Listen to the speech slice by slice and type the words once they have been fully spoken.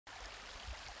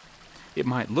It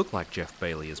might look like Jeff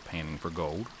Bailey is panning for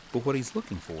gold, but what he's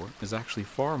looking for is actually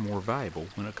far more valuable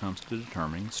when it comes to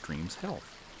determining a stream's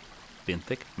health.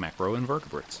 Benthic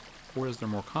macroinvertebrates, or as they're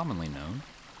more commonly known,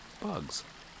 bugs.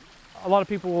 A lot of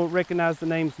people will recognize the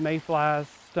names mayflies,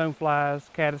 stoneflies,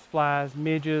 caddisflies,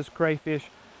 midges, crayfish.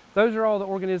 Those are all the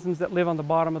organisms that live on the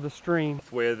bottom of the stream.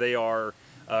 Where they are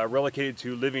relegated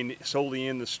to living solely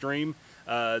in the stream,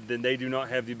 then they do not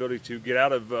have the ability to get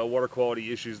out of water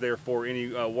quality issues. Therefore,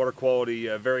 any water quality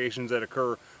variations that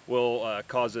occur will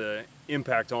cause an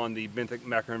impact on the benthic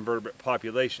macroinvertebrate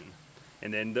population.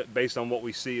 And then based on what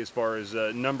we see as far as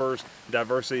numbers,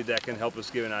 diversity, that can help us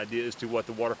give an idea as to what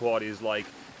the water quality is like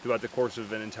throughout the course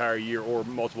of an entire year or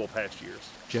multiple past years.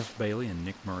 Jeff Bailey and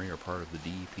Nick Murray are part of the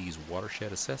DEP's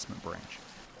Watershed Assessment Branch.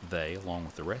 They, along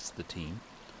with the rest of the team,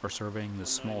 are surveying this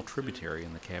small tributary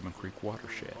in the Cabin Creek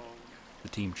watershed. The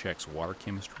team checks water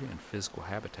chemistry and physical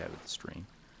habitat of the stream,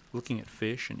 looking at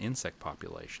fish and insect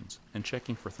populations, and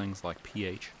checking for things like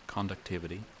pH,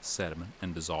 conductivity, sediment,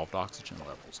 and dissolved oxygen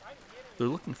levels. They're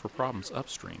looking for problems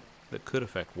upstream that could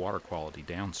affect water quality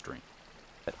downstream.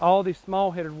 All these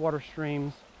small-headed water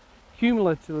streams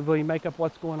cumulatively make up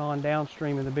what's going on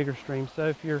downstream in the bigger stream. So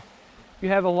if you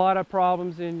have a lot of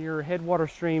problems in your headwater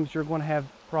streams, you're going to have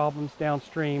problems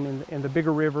downstream in the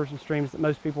bigger rivers and streams that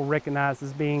most people recognize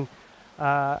as being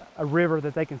a river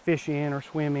that they can fish in or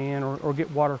swim in or get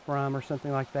water from or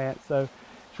something like that. So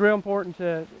it's real important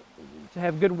to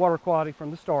have good water quality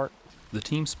from the start. The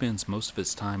team spends most of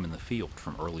its time in the field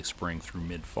from early spring through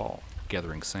mid-fall,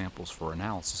 gathering samples for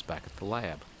analysis back at the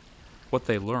lab. What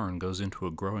they learn goes into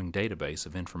a growing database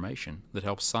of information that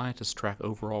helps scientists track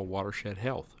overall watershed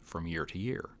health from year to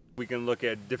year. We can look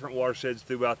at different watersheds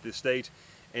throughout the state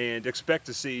and expect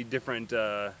to see different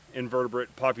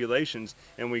invertebrate populations.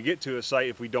 And we get to a site,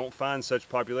 if we don't find such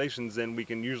populations, then we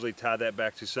can usually tie that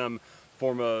back to some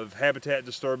form of habitat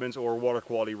disturbance or water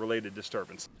quality related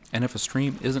disturbance. And if a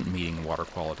stream isn't meeting water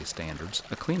quality standards,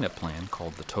 a cleanup plan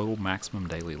called the Total Maximum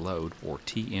Daily Load, or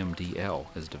TMDL,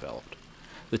 is developed.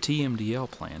 The TMDL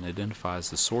plan identifies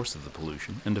the source of the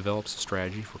pollution and develops a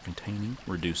strategy for containing,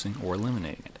 reducing, or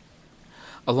eliminating it.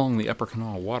 Along the Upper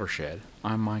Kanawha watershed,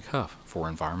 I'm Mike Huff for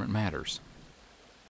Environment Matters.